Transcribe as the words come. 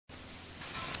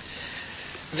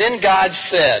Then God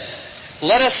said,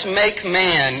 "Let us make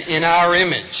man in our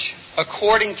image,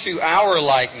 according to our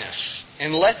likeness,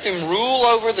 and let them rule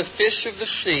over the fish of the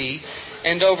sea,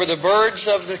 and over the birds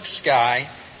of the sky,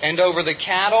 and over the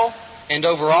cattle, and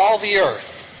over all the earth,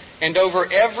 and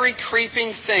over every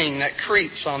creeping thing that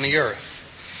creeps on the earth."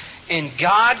 And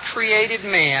God created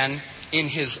man in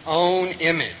His own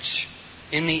image.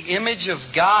 In the image of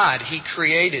God He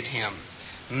created him.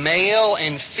 Male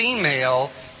and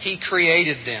female He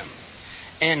created them.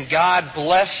 And God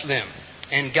blessed them.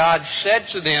 And God said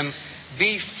to them,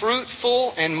 "Be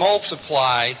fruitful and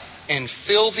multiply, and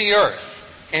fill the earth,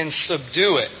 and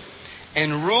subdue it,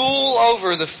 and rule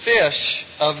over the fish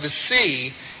of the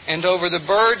sea, and over the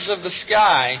birds of the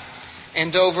sky,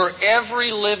 and over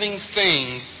every living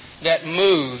thing that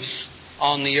moves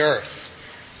on the earth."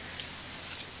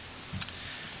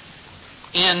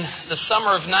 In the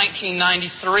summer of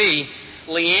 1993,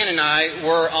 Leanne and I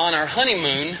were on our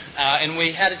honeymoon, and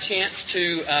we had a chance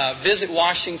to visit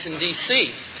Washington,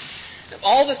 D.C. Of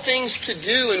all the things to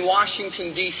do in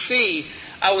Washington, D.C.,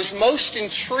 I was most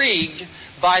intrigued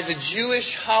by the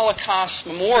Jewish Holocaust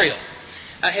Memorial.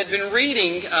 I had been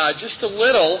reading just a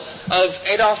little of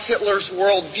Adolf Hitler's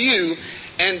worldview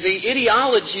and the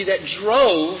ideology that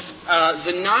drove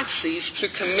the Nazis to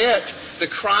commit the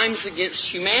crimes against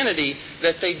humanity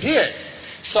that they did.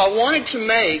 So I wanted to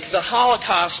make the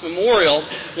Holocaust Memorial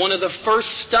one of the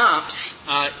first stops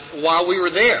while we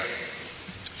were there.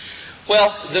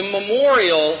 Well, the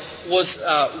memorial was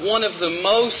one of the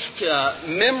most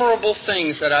memorable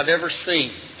things that I've ever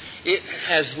seen. It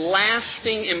has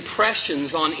lasting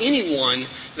impressions on anyone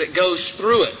that goes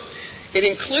through it. It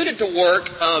included the work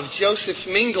of Joseph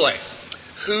Mengele,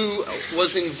 who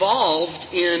was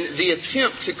involved in the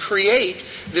attempt to create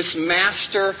this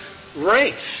master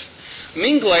race.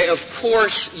 Mengele, of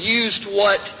course, used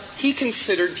what he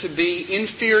considered to be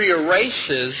inferior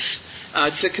races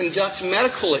to conduct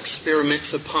medical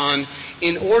experiments upon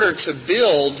in order to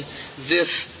build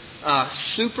this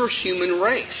superhuman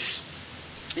race.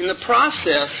 In the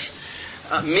process,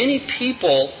 many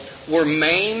people were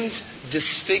maimed,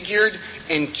 disfigured,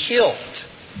 and killed.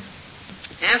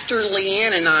 After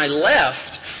Leanne and I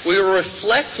left, we were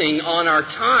reflecting on our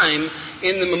time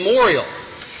in the memorial.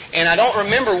 And I don't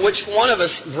remember which one of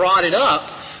us brought it up,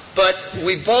 but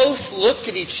we both looked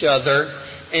at each other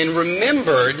and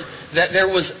remembered that there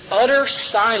was utter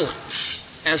silence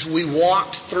as we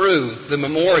walked through the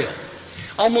memorial.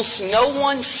 Almost no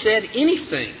one said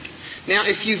anything. Now,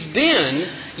 if you've been,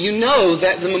 you know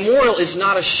that the memorial is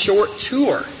not a short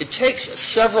tour. It takes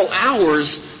several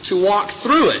hours to walk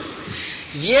through it.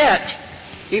 Yet,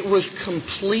 it was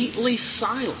completely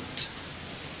silent.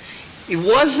 It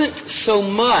wasn't so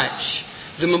much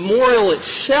the memorial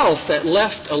itself that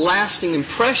left a lasting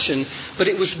impression, but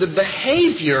it was the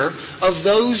behavior of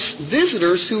those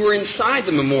visitors who were inside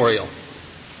the memorial.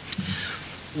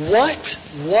 What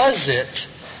was it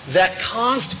that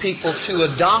caused people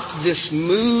to adopt this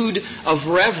mood of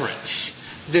reverence,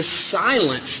 this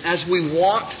silence as we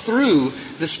walked through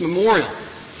this memorial?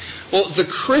 Well, the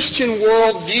Christian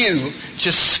worldview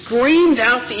just screamed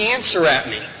out the answer at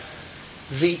me.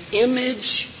 The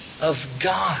image of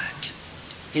God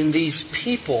in these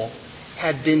people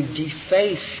had been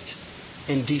defaced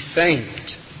and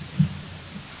defamed.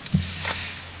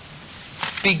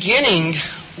 Beginning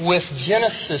with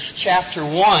Genesis chapter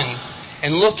 1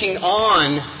 and looking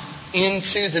on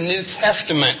into the New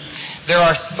Testament, there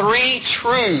are three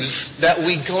truths that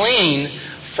we glean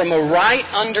from a right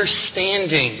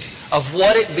understanding of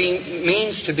what it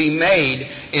means to be made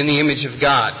in the image of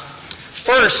God.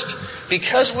 First,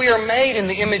 because we are made in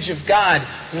the image of God,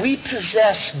 we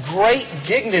possess great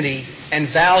dignity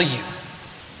and value.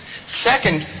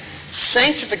 Second,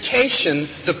 sanctification,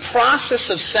 the process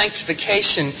of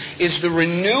sanctification, is the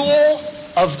renewal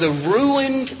of the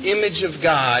ruined image of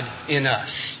God in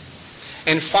us.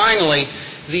 And finally,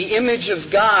 the image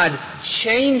of God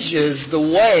changes the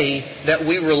way that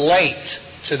we relate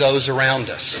to those around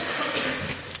us.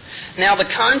 Now, the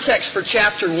context for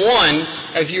chapter 1,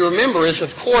 if you remember, is of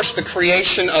course the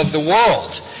creation of the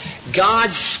world.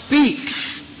 God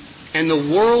speaks and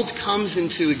the world comes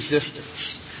into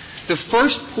existence. The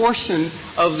first portion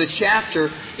of the chapter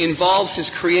involves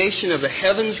His creation of the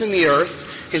heavens and the earth,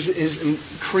 His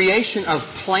creation of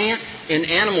plant and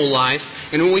animal life.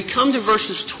 And when we come to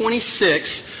verses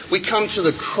 26, we come to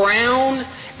the crown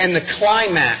and the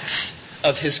climax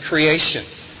of His creation,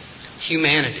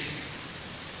 humanity.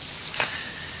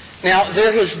 Now,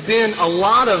 there has been a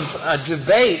lot of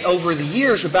debate over the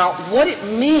years about what it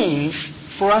means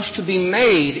for us to be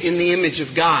made in the image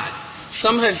of God.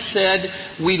 Some have said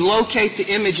we locate the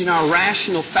image in our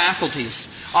rational faculties,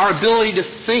 our ability to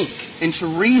think and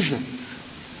to reason.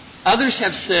 Others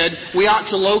have said we ought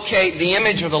to locate the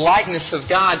image or the likeness of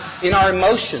God in our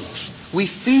emotions. We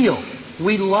feel,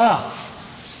 we love.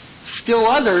 Still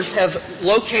others have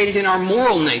located in our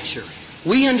moral nature.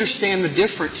 We understand the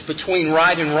difference between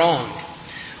right and wrong.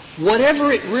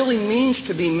 Whatever it really means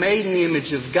to be made in the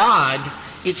image of God,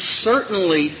 it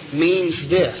certainly means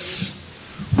this.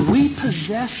 We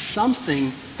possess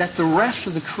something that the rest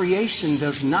of the creation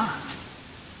does not.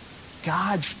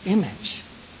 God's image.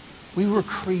 We were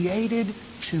created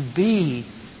to be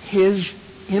His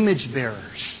image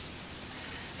bearers.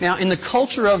 Now, in the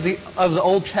culture of the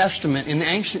Old Testament, in the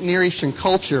ancient Near Eastern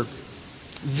culture,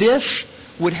 this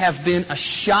would have been a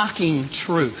shocking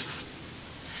truth.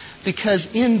 Because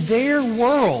in their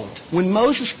world, when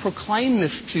Moses proclaimed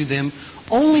this to them,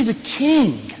 only the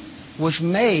king was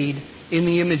made in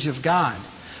the image of God.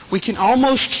 We can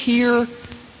almost hear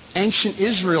ancient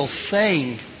Israel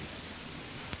saying,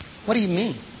 "What do you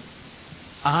mean?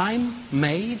 I'm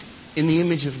made in the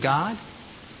image of God?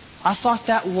 I thought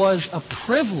that was a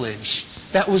privilege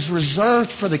that was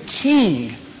reserved for the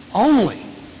king only."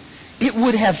 It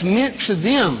would have meant to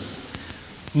them,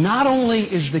 not only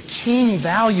is the king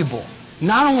valuable,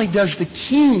 not only does the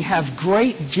king have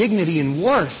great dignity and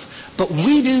worth, but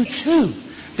we do too,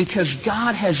 because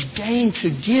God has deigned to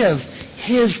give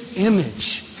His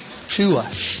image to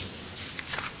us.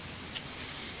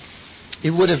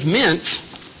 It would have meant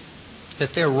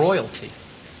that they're royalty.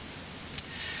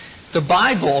 The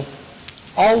Bible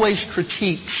always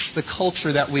critiques the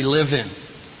culture that we live in.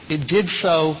 It did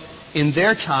so in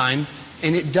their time,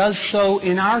 and it does so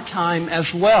in our time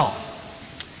as well.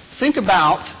 Think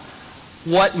about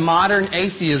what modern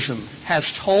atheism has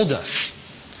told us.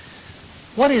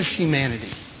 What is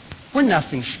humanity? We're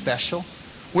nothing special.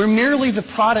 We're merely the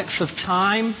products of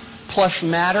time plus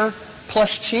matter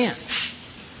plus chance.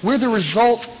 We're the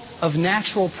result of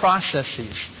natural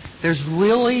processes. There's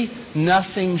really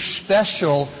nothing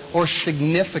special or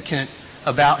significant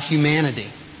about humanity.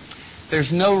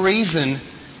 There's no reason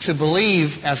to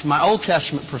believe, as my Old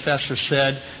Testament professor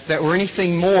said, that we're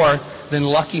anything more than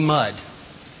lucky mud.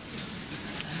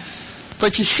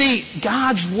 But you see,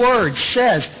 God's Word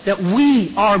says that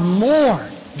we are more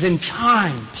than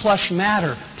time plus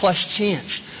matter plus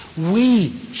chance.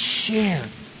 We share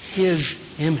His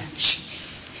image.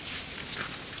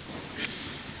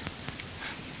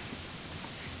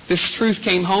 This truth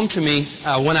came home to me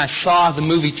when I saw the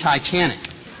movie Titanic.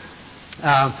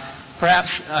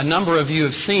 Perhaps a number of you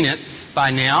have seen it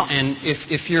by now, and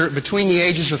if you're between the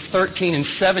ages of 13 and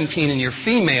 17 and you're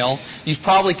female, you've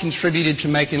probably contributed to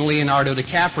making Leonardo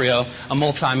DiCaprio a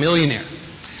multimillionaire.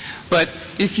 But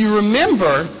if you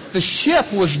remember, the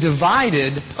ship was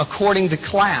divided according to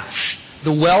class.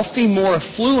 The wealthy, more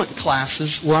affluent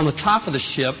classes were on the top of the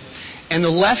ship, and the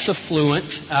less affluent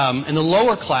and the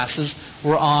lower classes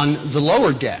were on the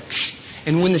lower decks.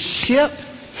 And when the ship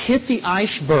hit the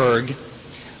iceberg,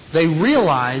 they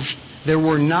realized there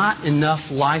were not enough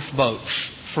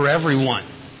lifeboats for everyone.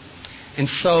 And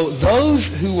so those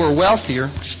who were wealthier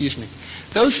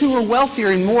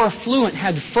and more affluent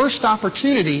had the first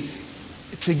opportunity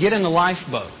to get in the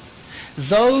lifeboat.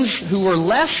 Those who were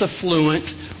less affluent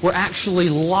were actually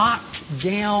locked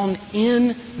down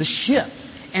in the ship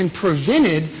and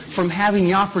prevented from having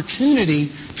the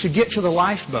opportunity to get to the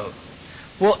lifeboat.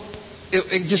 Well,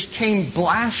 it just came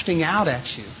blasting out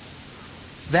at you.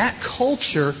 That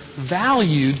culture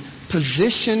valued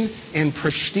position and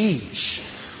prestige.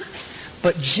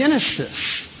 But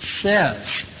Genesis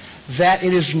says that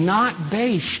it is not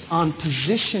based on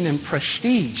position and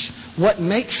prestige. What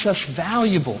makes us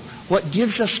valuable, what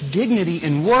gives us dignity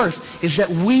and worth, is that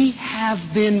we have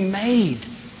been made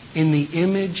in the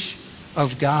image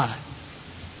of God.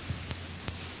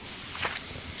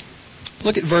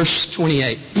 Look at verse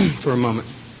 28 for a moment.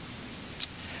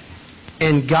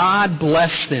 And God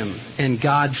blessed them, and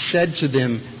God said to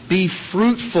them, "Be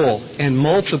fruitful and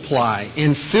multiply,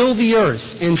 and fill the earth,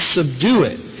 and subdue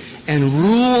it, and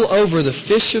rule over the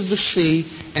fish of the sea,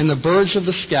 and the birds of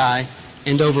the sky,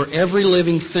 and over every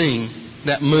living thing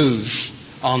that moves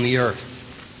on the earth."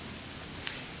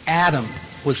 Adam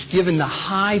was given the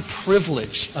high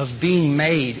privilege of being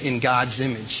made in God's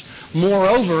image.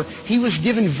 Moreover, he was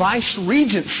given vice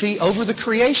regency over the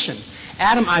creation.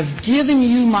 Adam, I've given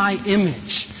you my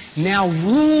image. Now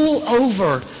rule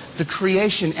over the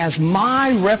creation as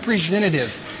my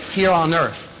representative here on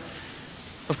earth.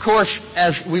 Of course,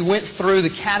 as we went through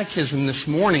the catechism this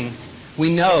morning,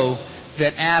 we know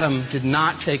that Adam did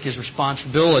not take his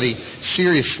responsibility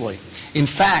seriously. In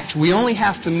fact, we only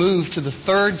have to move to the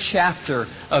 3rd chapter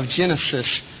of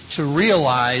Genesis to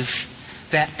realize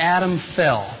that Adam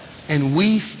fell, and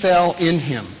we fell in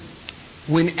him.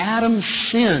 When Adam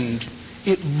sinned,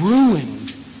 it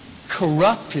ruined,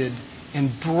 corrupted,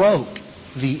 and broke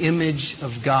the image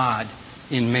of God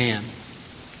in man.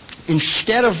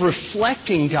 Instead of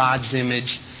reflecting God's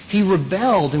image, he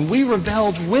rebelled, and we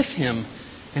rebelled with him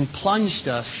and plunged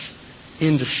us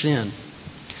into sin.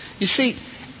 You see,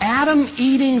 Adam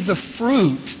eating the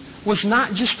fruit was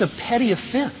not just a petty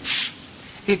offense.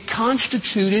 It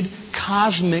constituted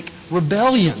cosmic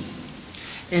rebellion.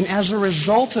 And as a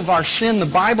result of our sin,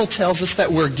 the Bible tells us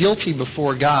that we're guilty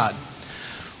before God.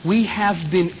 We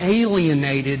have been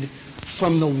alienated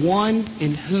from the one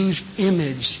in whose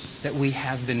image that we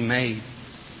have been made.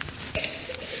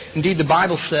 Indeed, the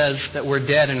Bible says that we're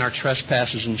dead in our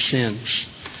trespasses and sins.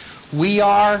 We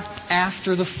are,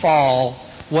 after the fall,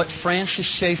 what Francis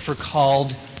Schaeffer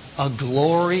called a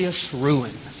glorious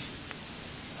ruin.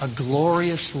 A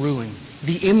glorious ruin.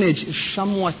 The image is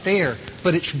somewhat there,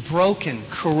 but it's broken,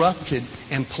 corrupted,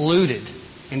 and polluted,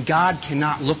 and God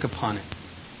cannot look upon it.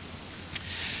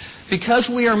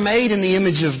 Because we are made in the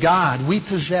image of God, we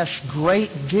possess great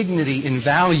dignity and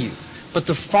value, but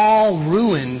the fall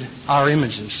ruined our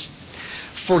images.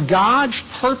 For God's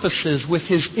purposes with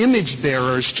His image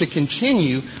bearers to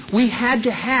continue, we had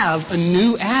to have a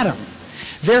new Adam.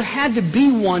 There had to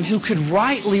be one who could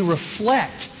rightly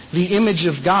reflect the image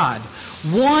of God.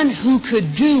 One who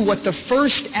could do what the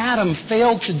first Adam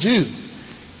failed to do.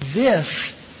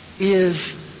 This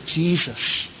is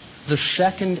Jesus, the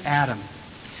second Adam.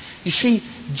 You see,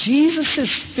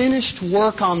 Jesus' finished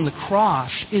work on the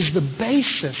cross is the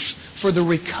basis for the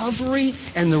recovery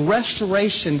and the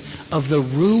restoration of the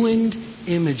ruined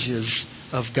images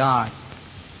of God.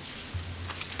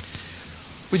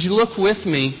 Would you look with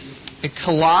me at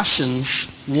Colossians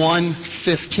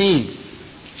 1:15?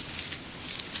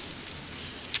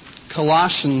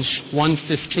 Colossians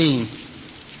 1:15.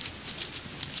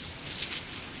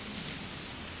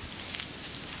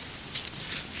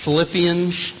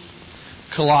 Philippians,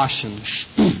 Colossians.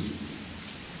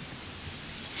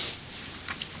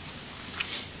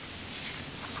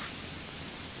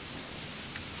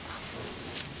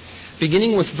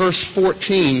 Beginning with verse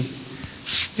 14,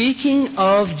 speaking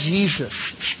of Jesus,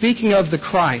 speaking of the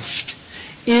Christ,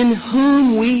 in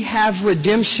whom we have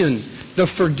redemption, the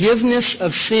forgiveness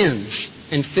of sins.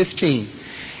 And 15,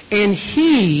 and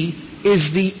He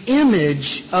is the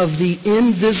image of the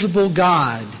invisible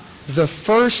God, the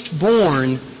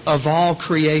firstborn of all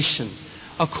creation.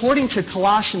 According to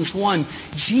Colossians 1,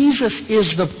 Jesus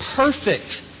is the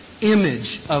perfect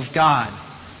image of God.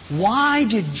 Why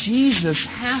did Jesus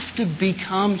have to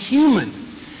become human?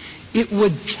 It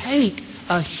would take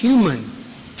a human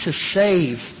to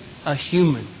save a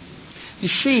human. You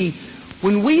see,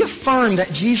 when we affirm that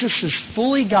Jesus is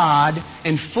fully God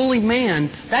and fully man,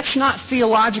 that's not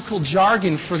theological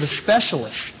jargon for the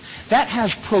specialists. That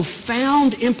has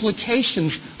profound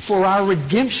implications for our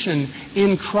redemption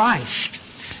in Christ.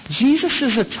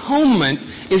 Jesus' atonement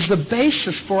is the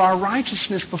basis for our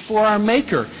righteousness before our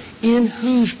Maker, in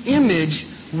whose image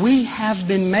we have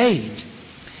been made.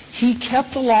 He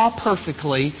kept the law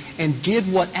perfectly and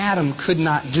did what Adam could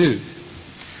not do.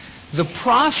 The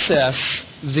process,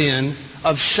 then,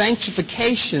 of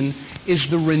sanctification is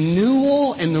the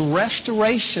renewal and the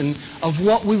restoration of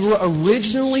what we were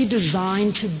originally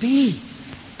designed to be,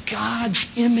 God's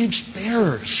image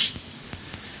bearers.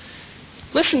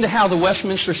 Listen to how the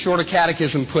Westminster Shorter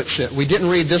Catechism puts it. We didn't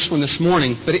read this one this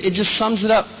morning, but it just sums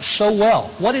it up so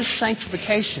well. What is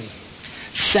sanctification?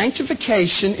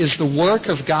 Sanctification is the work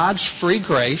of God's free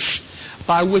grace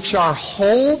by which our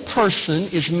whole person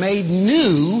is made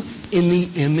new in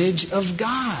the image of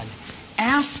God,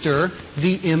 after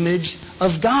the image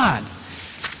of God.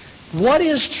 What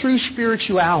is true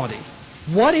spirituality?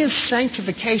 What is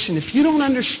sanctification? If you don't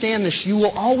understand this, you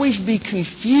will always be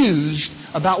confused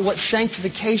about what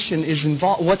sanctification is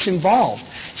what's involved.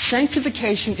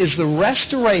 Sanctification is the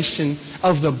restoration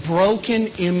of the broken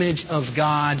image of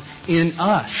God in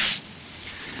us.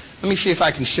 Let me see if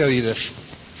I can show you this.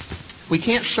 We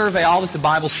can't survey all that the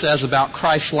Bible says about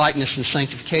Christ's likeness and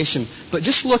sanctification, but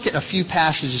just look at a few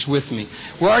passages with me.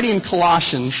 We're already in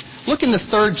Colossians. Look in the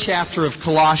 3rd chapter of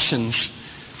Colossians.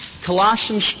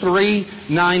 Colossians 3,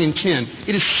 9, and 10.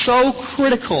 It is so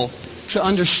critical to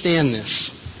understand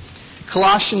this.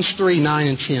 Colossians 3, 9,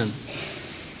 and 10.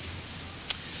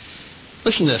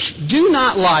 Listen to this. Do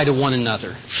not lie to one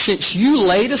another, since you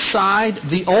laid aside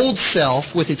the old self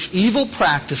with its evil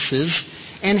practices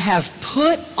and have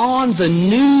put on the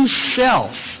new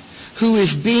self, who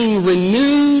is being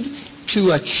renewed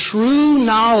to a true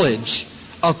knowledge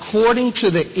according to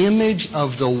the image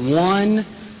of the one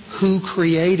who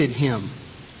created him.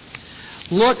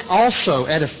 Look also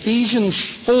at Ephesians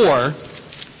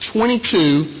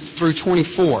 4:22 through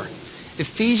 24.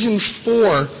 Ephesians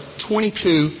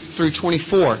 4:22 through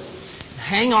 24.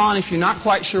 Hang on if you're not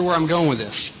quite sure where I'm going with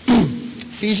this.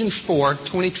 Ephesians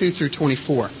 4:22 through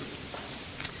 24.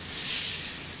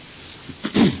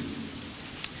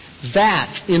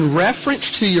 That, in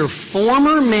reference to your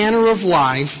former manner of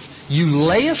life, you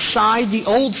lay aside the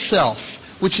old self,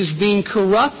 which is being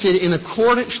corrupted in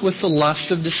accordance with the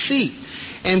lust of deceit,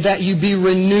 and that you be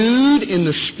renewed in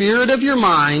the spirit of your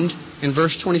mind, and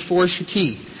verse 24 is the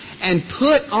key, and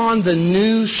put on the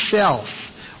new self,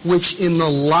 which in the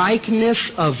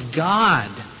likeness of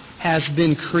God has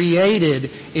been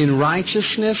created in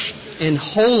righteousness and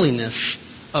holiness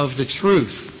of the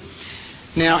truth.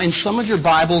 Now, in some of your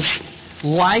Bibles,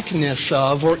 likeness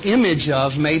of or image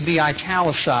of may be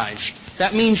italicized.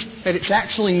 That means that it's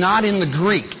actually not in the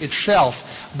Greek itself,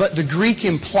 but the Greek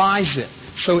implies it.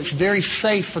 So it's very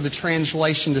safe for the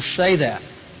translation to say that.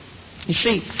 You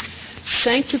see,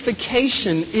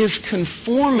 sanctification is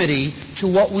conformity to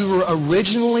what we were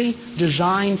originally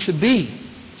designed to be.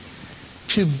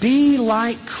 To be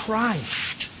like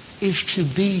Christ is to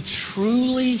be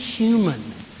truly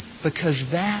human, because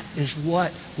that is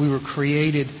what we were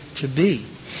created to be.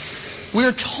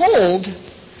 We're told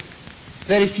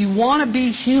that if you want to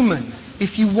be human,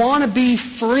 if you want to be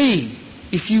free,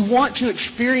 if you want to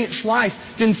experience life,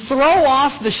 then throw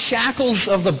off the shackles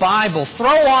of the Bible,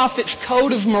 throw off its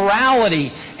code of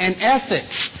morality and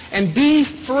ethics, and be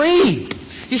free.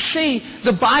 You see,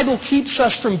 the Bible keeps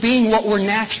us from being what we're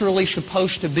naturally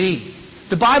supposed to be.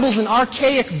 The Bible's an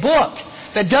archaic book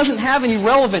that doesn't have any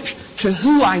relevance to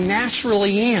who I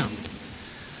naturally am.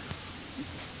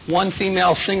 One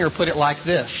female singer put it like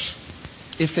this: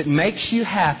 if it makes you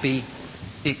happy,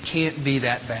 it can't be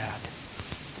that bad.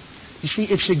 You see,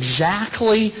 it's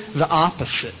exactly the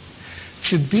opposite.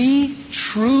 To be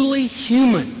truly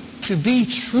human, to be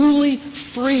truly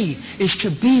free, is to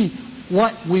be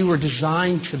what we were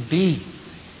designed to be,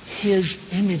 His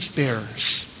image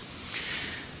bearers.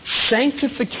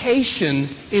 Sanctification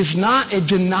is not a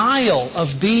denial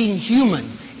of being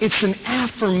human. It's an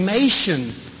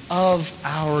affirmation of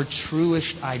our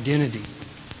truest identity.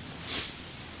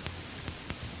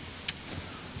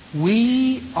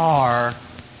 We are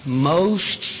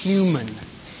most human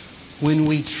when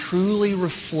we truly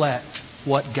reflect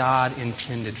what God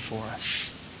intended for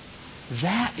us.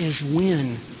 That is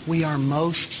when we are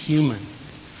most human.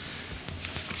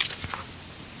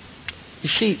 You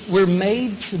see, we're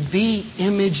made to be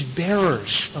image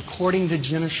bearers according to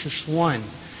Genesis 1,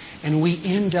 and we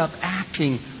end up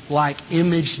acting like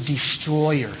image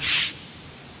destroyers.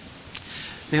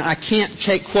 Now, I can't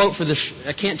take credit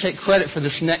for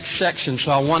this next section,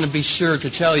 so I want to be sure to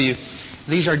tell you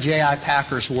these are J.I.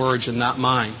 Packer's words and not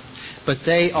mine. But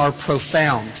they are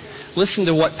profound. Listen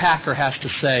to what Packer has to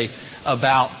say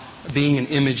about being an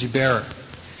image bearer.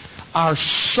 Our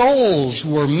souls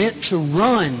were meant to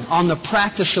run on the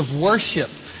practice of worship,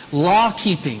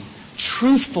 law-keeping,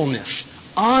 truthfulness,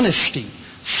 honesty,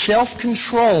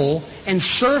 self-control, and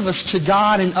service to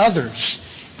God and others.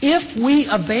 If we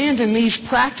abandon these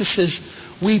practices,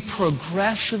 we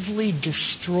progressively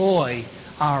destroy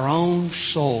our own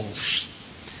souls.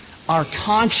 Our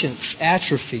conscience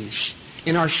atrophies,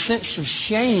 and our sense of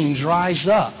shame dries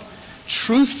up.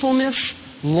 Truthfulness,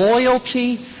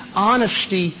 loyalty,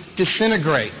 honesty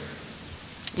disintegrate.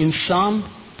 In sum,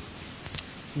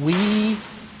 we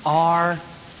are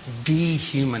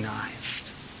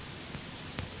dehumanized.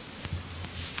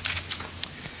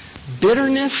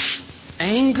 Bitterness,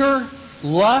 anger,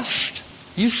 lust,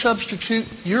 you substitute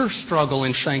your struggle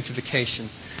in sanctification,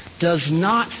 does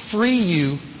not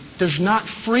free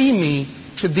me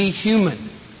to be human.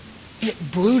 It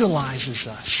brutalizes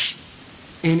us,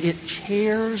 and it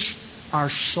tears our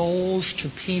souls to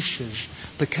pieces,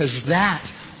 because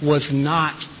that was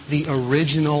not the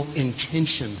original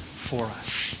intention for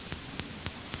us.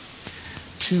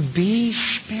 To be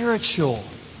spiritual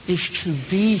is to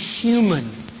be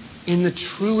human in the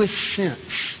truest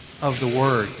sense of the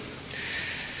word.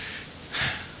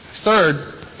 Third,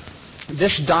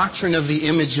 this doctrine of the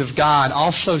image of God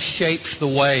also shapes the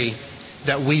way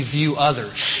that we view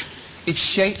others. It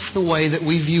shapes the way that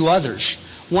we view others.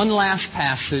 One last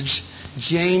passage,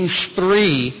 James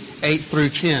 3:8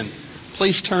 through 10.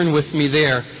 Please turn with me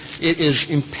there. It is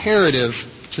imperative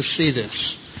to see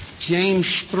this. James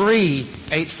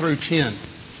 3:8 through 10.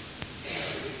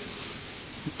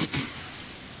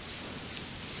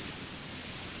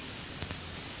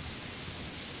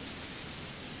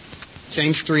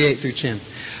 James 3:8 through 10.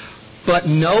 But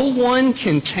no one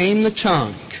can tame the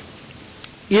tongue.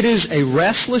 It is a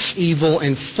restless evil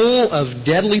and full of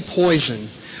deadly poison.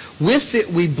 With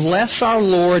it we bless our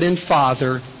Lord and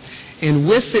Father, and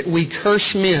with it we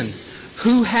curse men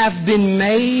who have been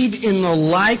made in the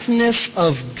likeness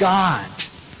of God.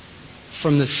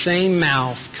 From the same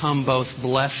mouth come both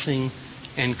blessing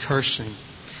and cursing.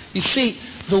 You see,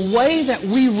 the way that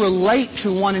we relate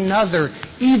to one another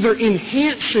either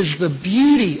enhances the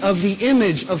beauty of the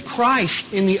image of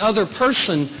Christ in the other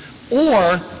person,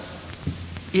 or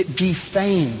it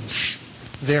defames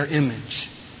their image.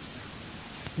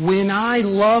 When I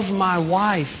love my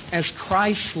wife as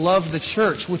Christ loved the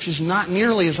church, which is not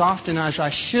nearly as often as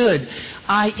I should,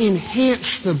 I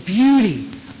enhance the beauty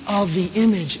of the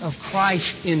image of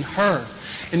Christ in her.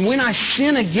 And when I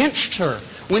sin against her,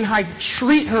 when I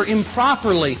treat her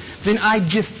improperly, then I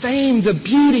defame the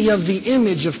beauty of the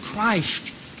image of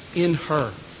Christ in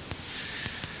her.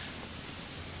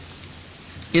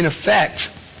 In effect,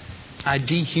 I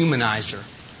dehumanize her.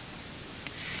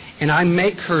 And I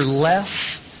make her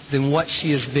less than what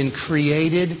she has been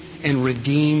created and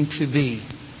redeemed to be.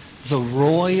 The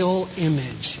royal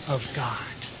image of God.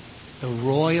 The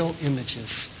royal images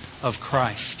of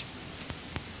Christ.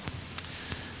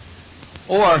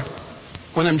 Or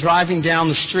when I'm driving down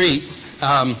the street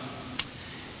and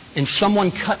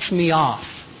someone cuts me off,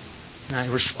 and I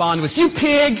respond with, "You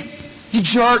pig! You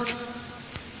jerk!"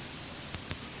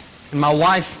 And my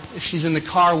wife, if she's in the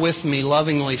car with me,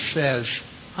 lovingly says,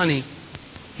 "Honey,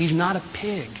 he's not a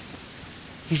pig.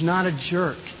 He's not a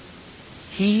jerk.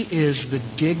 He is the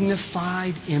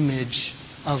dignified image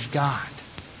of God."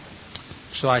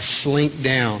 So I slink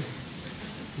down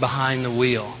behind the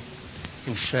wheel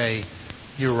and say,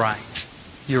 "You're right.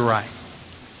 You're right."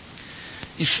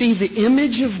 You see, the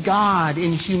image of God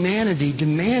in humanity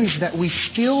demands that we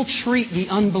still treat the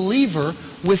unbeliever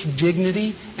with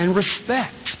dignity and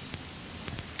respect.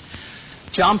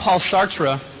 Jean-Paul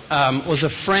Sartre was a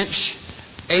French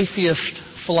atheist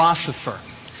philosopher.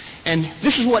 And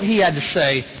this is what he had to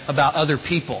say about other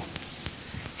people.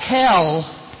 Hell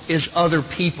is other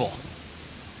people.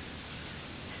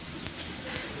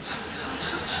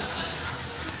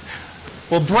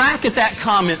 Well, bracket that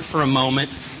comment for a moment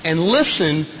and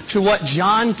listen to what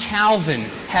John Calvin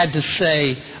had to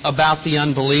say about the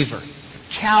unbeliever.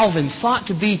 Calvin, thought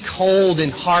to be cold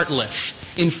and heartless,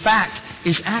 in fact,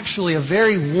 is actually a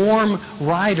very warm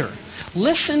writer.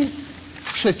 Listen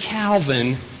to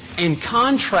Calvin and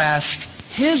contrast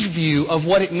his view of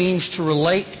what it means to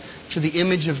relate to the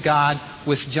image of God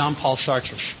with Jean-Paul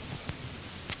Sartre's.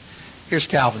 Here's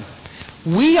Calvin.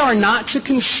 "We are not to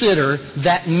consider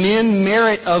that men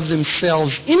merit of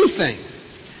themselves anything,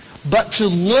 but to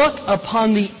look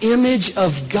upon the image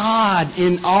of God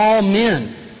in all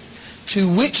men, to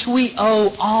which we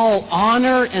owe all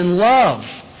honor and love.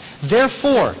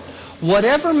 Therefore,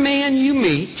 whatever man you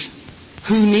meet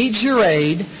who needs your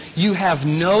aid, you have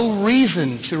no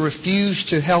reason to refuse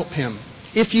to help him.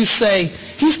 If you say,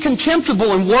 'He's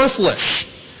contemptible and worthless,'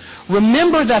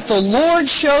 remember that the Lord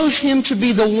shows him to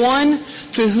be the one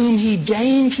to whom He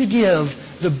deigned to give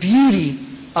the beauty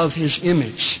of His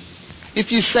image.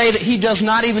 If you say that he does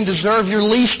not even deserve your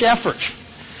least effort,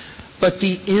 but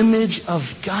the image of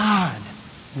God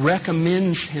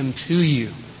recommends him to you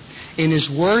and is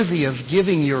worthy of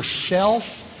giving yourself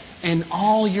and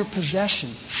all your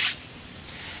possessions."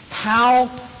 How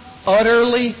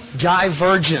utterly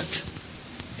divergent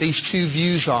these two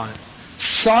views are.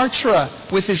 Sartre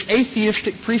with his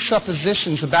atheistic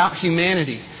presuppositions about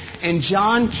humanity, and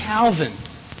John Calvin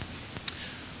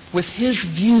with his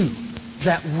view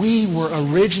that we were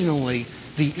originally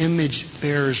the image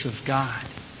bearers of God,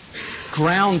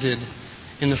 grounded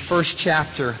in the first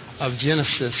chapter of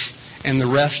Genesis and the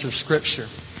rest of Scripture.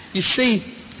 You see,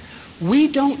 we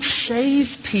don't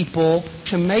save people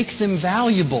to make them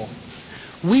valuable.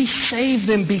 We save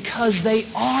them because they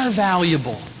are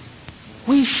valuable.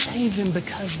 We save them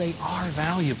because they are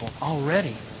valuable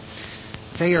already.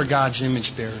 They are God's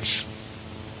image bearers.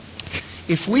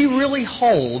 If we really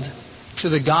hold to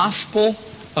the gospel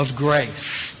of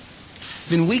grace,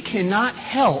 then we cannot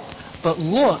help but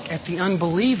look at the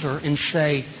unbeliever and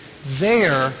say,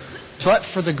 "There, but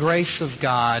for the grace of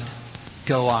God,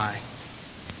 go I."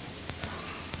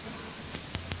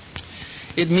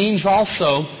 It means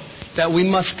also that we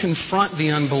must confront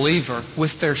the unbeliever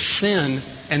with their sin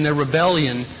and their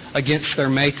rebellion against their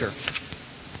Maker.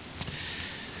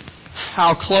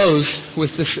 I'll close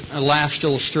with this last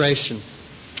illustration.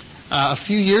 a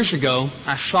few years ago,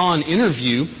 I saw an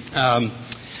interview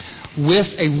with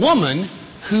a woman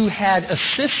who had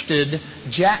assisted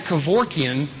Jack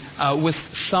Kevorkian with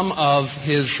some of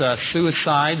his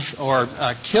suicides or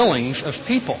killings of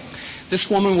people. This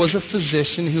woman was a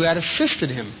physician who had assisted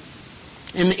him.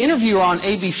 And the interviewer on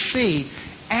ABC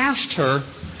asked her,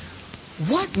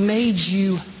 "What made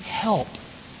you help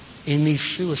in these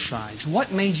suicides?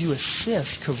 What made you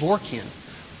assist Kevorkian?"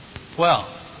 Well,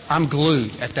 I'm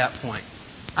glued at that point.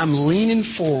 I'm leaning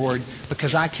forward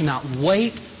because I cannot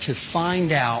wait to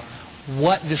find out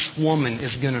what this woman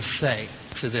is going to say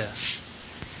to this.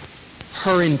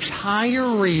 Her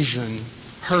entire reason,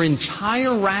 her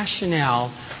entire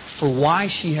rationale for why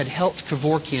she had helped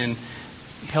Kevorkian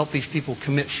help these people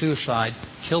commit suicide,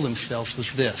 kill themselves,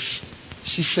 was this.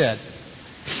 She said,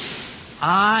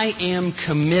 "I am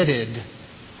committed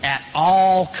at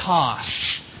all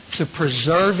costs to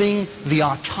preserving the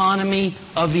autonomy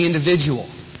of the individual."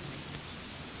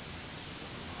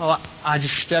 Well, I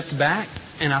just stepped back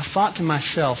and I thought to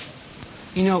myself,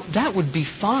 that would be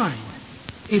fine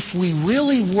if we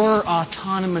really were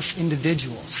autonomous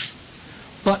individuals.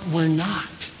 But we're not.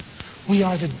 We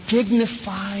are the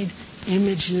dignified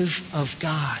images of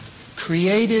God,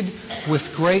 created with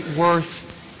great worth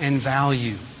and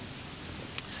value.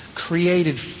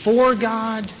 Created for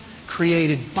God,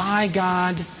 created by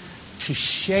God, to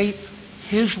shape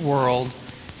His world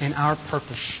and our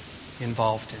purpose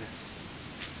involved in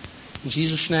it. In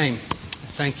Jesus' name,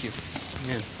 thank you.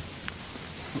 Amen.